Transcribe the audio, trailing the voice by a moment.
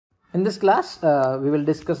In this class, we will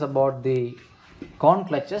discuss about the cone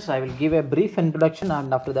clutches. I will give a brief introduction,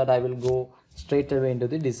 and after that I will go straight away into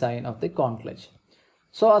the design of the cone clutch.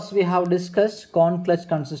 So as we have discussed, cone clutch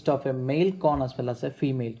consists of a male cone as well as a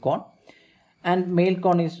female cone. And male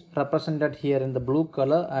cone is represented here in the blue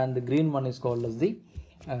color, and the green one is called as the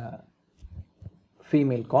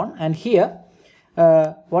female cone. And here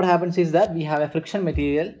what happens is that we have a friction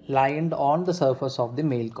material lined on the surface of the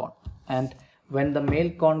male cone, and when the male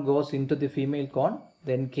cone goes into the female cone,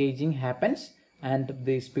 then caging happens and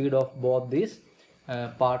the speed of both these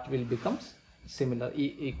part will become similar,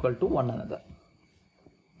 equal to one another.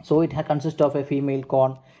 So it consists of a female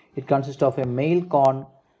cone, it consists of a male cone,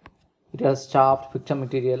 it has shaft, friction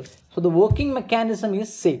material. So the working mechanism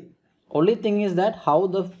is same. Only thing is that how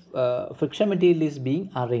the friction material is being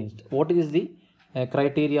arranged. What is the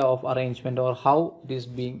criteria of arrangement, or how it is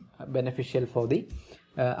being beneficial for the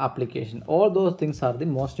application. All those things are the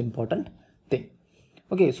most important thing.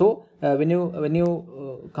 Okay, so when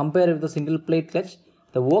you compare with the single plate clutch,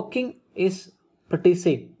 the working is pretty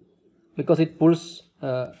same because it pulls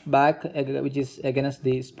back, which is against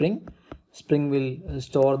the spring. Spring will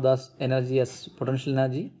store thus energy as potential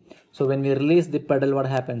energy. So when we release the pedal, what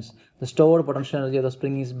happens? The stored potential energy of the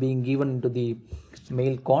spring is being given into the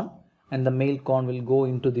male cone, and the male cone will go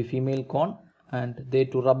into the female cone, and they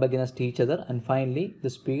to rub against each other, and finally the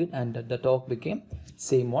speed and the torque became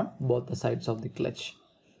same on both the sides of the clutch.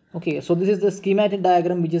 Okay, so this is the schematic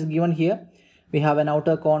diagram which is given here. We have an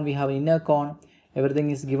outer cone, we have an inner cone,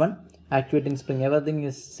 everything is given, actuating spring, everything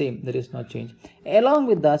is same, there is no change. Along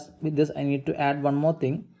with this I need to add one more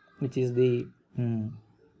thing, which is the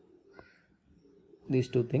these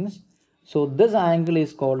two things. So this angle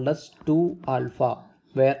is called as 2 alpha,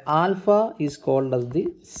 where alpha is called as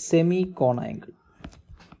the semi-cone angle.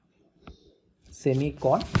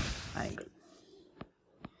 Semi-cone angle.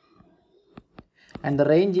 And the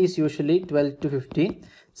range is usually 12 to 15.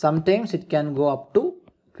 Sometimes it can go up to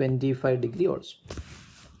 25 degree also.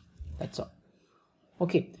 That's all.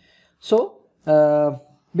 Okay. So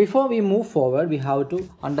before we move forward, we have to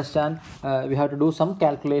understand, we have to do some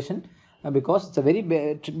calculation. Because it's a very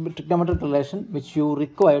trigonometric relation which you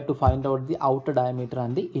require to find out the outer diameter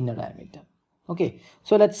and the inner diameter. Okay,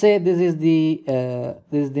 so let's say this is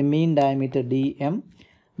the mean diameter dm,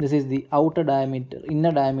 this is the outer diameter,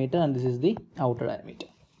 inner diameter, and this is the outer diameter.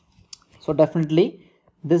 So definitely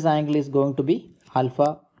this angle is going to be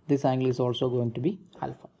alpha, this angle is also going to be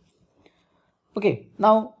alpha. Okay,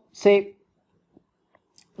 now say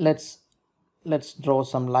let's draw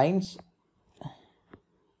some lines.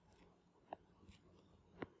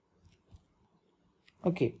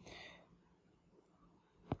 Okay,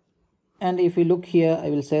 and if you look here, I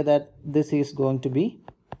will say that this is going to be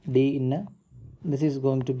D inner, this is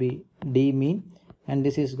going to be D mean, and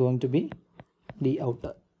this is going to be D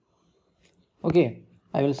outer. Okay,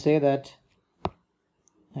 I will say that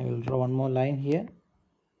I will draw one more line here.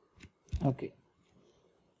 Okay,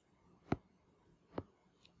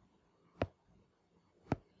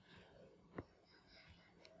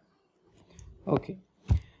 okay.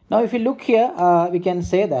 Now if you look here, we can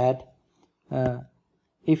say that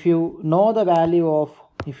if you know the value of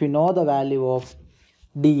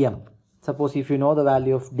dm, suppose if you know the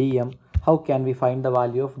value of dm, how can we find the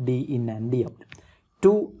value of d in and d out?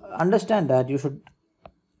 To understand that, you should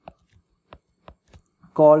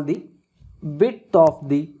call the width of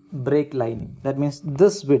the brake lining. That means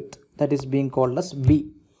this width, that is being called as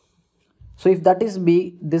b. So if that is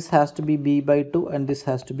b, this has to be b by 2 and this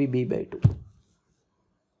has to be b by 2.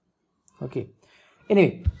 Okay,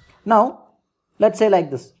 anyway, now let's say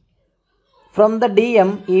like this. From the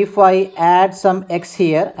dm, if I add some x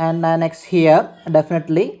here and an x here,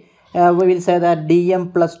 definitely we will say that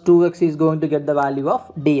dm plus 2x is going to get the value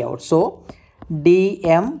of d out. So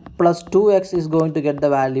dm plus 2x is going to get the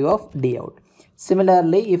value of d out.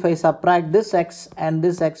 Similarly, if I subtract this x and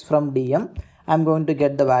this x from dm, I am going to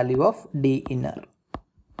get the value of d inner.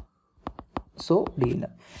 So d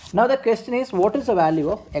inner. Now the question is, what is the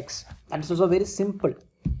value of x? And it's also very simple.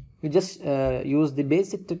 You just use the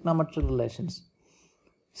basic trigonometric relations.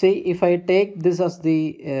 See, if I take this as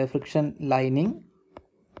the friction lining,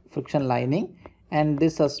 and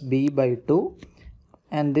this as b by 2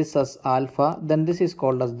 and this as alpha, then this is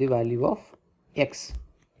called as the value of x.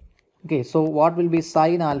 Okay, so what will be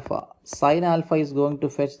sine alpha? Sine alpha is going to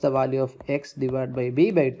fetch the value of x divided by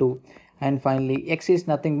b by 2, and finally x is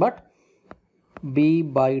nothing but b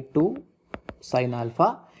by 2 sine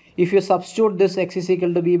alpha. If you substitute this x is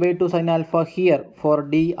equal to b by 2 sine alpha here for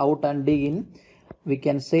d out and d in, we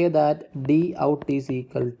can say that d out is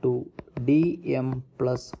equal to dm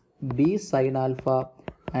plus b sine alpha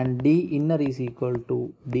and D inner is equal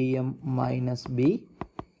to dm minus B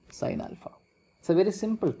sine alpha. It's a very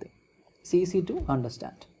simple thing. It's easy to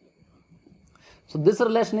understand. So this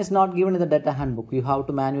relation is not given in the data handbook. You have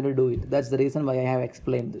to manually do it. That's the reason why I have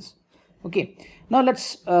explained this. Okay. Now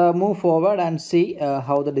let's move forward and see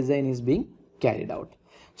how the design is being carried out.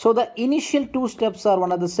 So the initial two steps are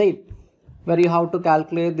one of the same, where you have to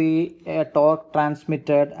calculate the torque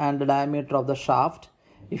transmitted and the diameter of the shaft.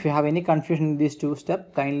 If you have any confusion in these two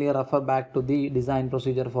steps, kindly refer back to the design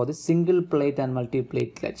procedure for the single plate and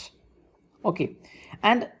multi-plate clutch. Okay,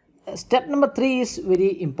 and step number 3 is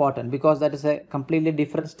very important because that is a completely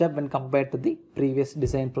different step when compared to the previous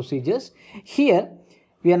design procedures. Here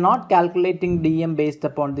we are not calculating dm based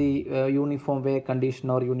upon the uniform wear condition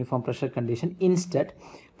or uniform pressure condition. Instead,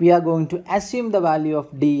 we are going to assume the value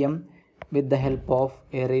of dm with the help of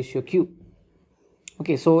a ratio Q.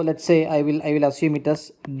 Okay, so let's say I will assume it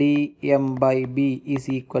as dm by b is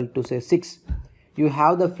equal to say 6. You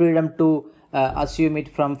have the freedom to assume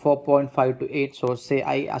it from 4.5 to 8. So say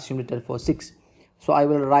I assume it for 6. So I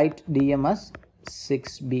will write dm as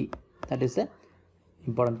 6b. That is the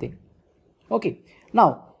important thing. Okay,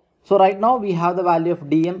 now so right now we have the value of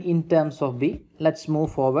dm in terms of b. Let's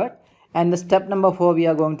move forward, and the step number 4 we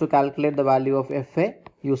are going to calculate the value of Fa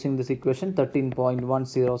using this equation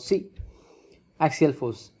 13.10c, axial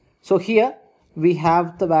force. So here we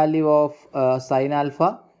have the value of sine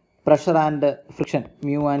alpha. Pressure and friction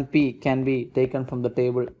mu and p can be taken from the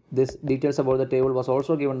table. This details about the table was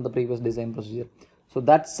also given in the previous design procedure. So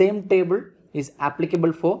that same table is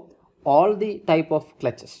applicable for all the type of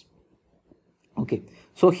clutches. Okay,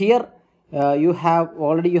 so here you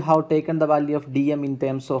have taken the value of dm in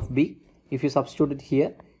terms of b. If you substitute it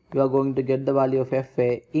here, you are going to get the value of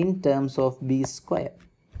Fa in terms of b square.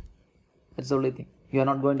 That's the only thing. You are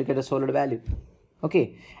not going to get a solid value.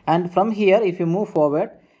 Okay, and from here if you move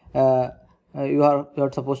forward, you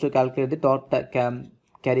are supposed to calculate the torque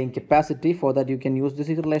carrying capacity. For that you can use this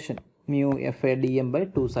relation mu Fa dm by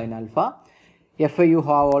 2 sine alpha. Fa you have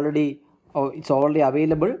already, it's already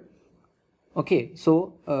available. Okay,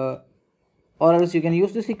 so or else you can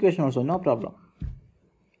use this equation also, no problem.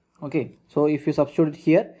 Okay, so if you substitute it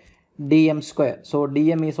here, dm square, so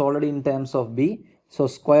dm is already in terms of b, so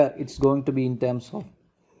square it's going to be in terms of,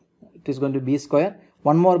 it is going to be b square.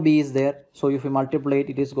 One more b is there, so if you multiply it,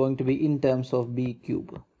 it is going to be in terms of b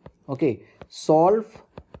cube. Okay, solve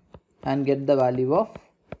and get the value of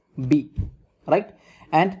b, right?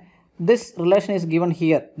 And this relation is given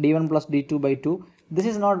here, d1 plus d2 by 2. This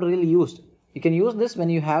is not really used. You can use this when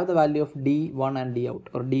you have the value of d1 and d out,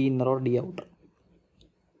 or d inner or d outer.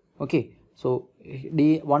 Okay, so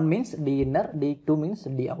d1 means d inner, d2 means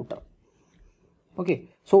d outer. Okay,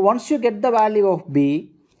 so once you get the value of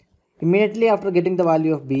b, immediately after getting the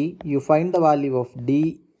value of b, you find the value of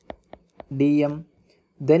dm,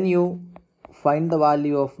 then you find the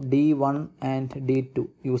value of d1 and d2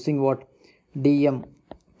 using what? Dm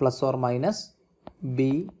plus or minus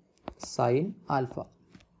b sine alpha.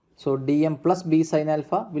 So dm plus b sine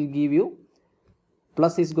alpha will give you,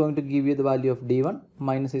 plus is going to give you the value of d1,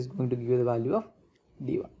 minus is going to give you the value of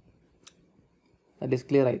d1. That is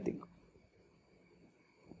clear, I think.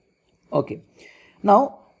 Okay,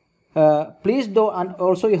 now please do, and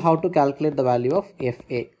also you have to calculate the value of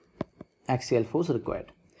Fa, axial force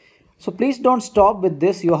required. So please don't stop with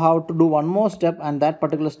this. You have to do one more step, and that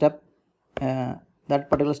particular step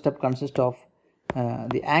consists of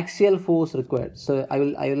the axial force required. So I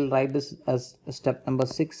will write this as step number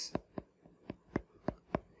 6,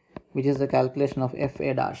 which is the calculation of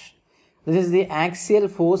Fa dash. This is the axial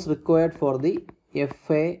force required for the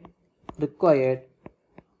Fa required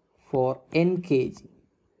for n kg.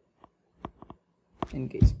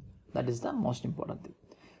 That is the most important thing.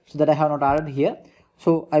 So that I have not added here.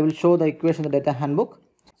 So I will show the equation in the data handbook.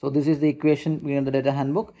 So this is the equation in the data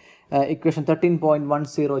handbook. Equation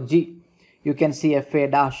 13.10g. You can see Fa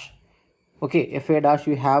dash. Okay, Fa dash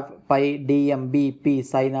you have pi dm b p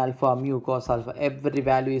sine alpha mu cos alpha. Every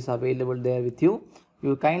value is available there with you.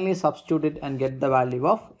 You kindly substitute it and get the value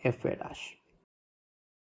of Fa dash.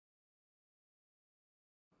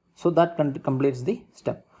 So that completes the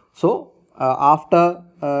step. So after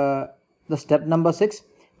the step number 6,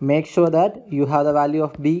 make sure that you have the value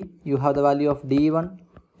of b, you have the value of d1,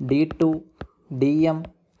 d2, dm,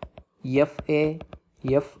 Fa,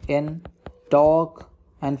 Fn, torque,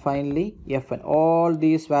 and finally Fn. All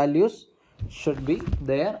these values should be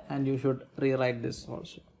there, and you should rewrite this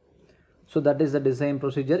also. So that is the design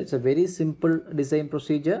procedure. It's a very simple design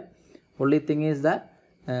procedure. Only thing is that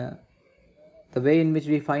the way in which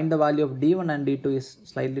we find the value of d1 and d2 is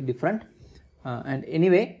slightly different. And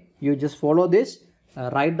anyway, you just follow this.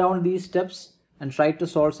 write down these steps and try to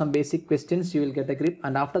solve some basic questions. You will get a grip,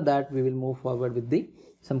 and after that we will move forward with the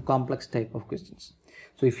some complex type of questions.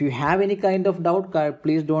 So if you have any kind of doubt,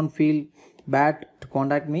 please don't feel bad to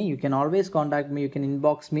contact me. You can always contact me. You can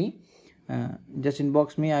inbox me. Just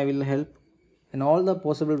inbox me. I will help in all the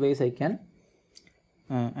possible ways I can.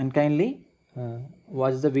 And kindly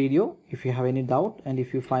watch the video if you have any doubt, and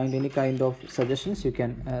if you find any kind of suggestions, you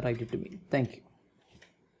can write it to me. Thank you.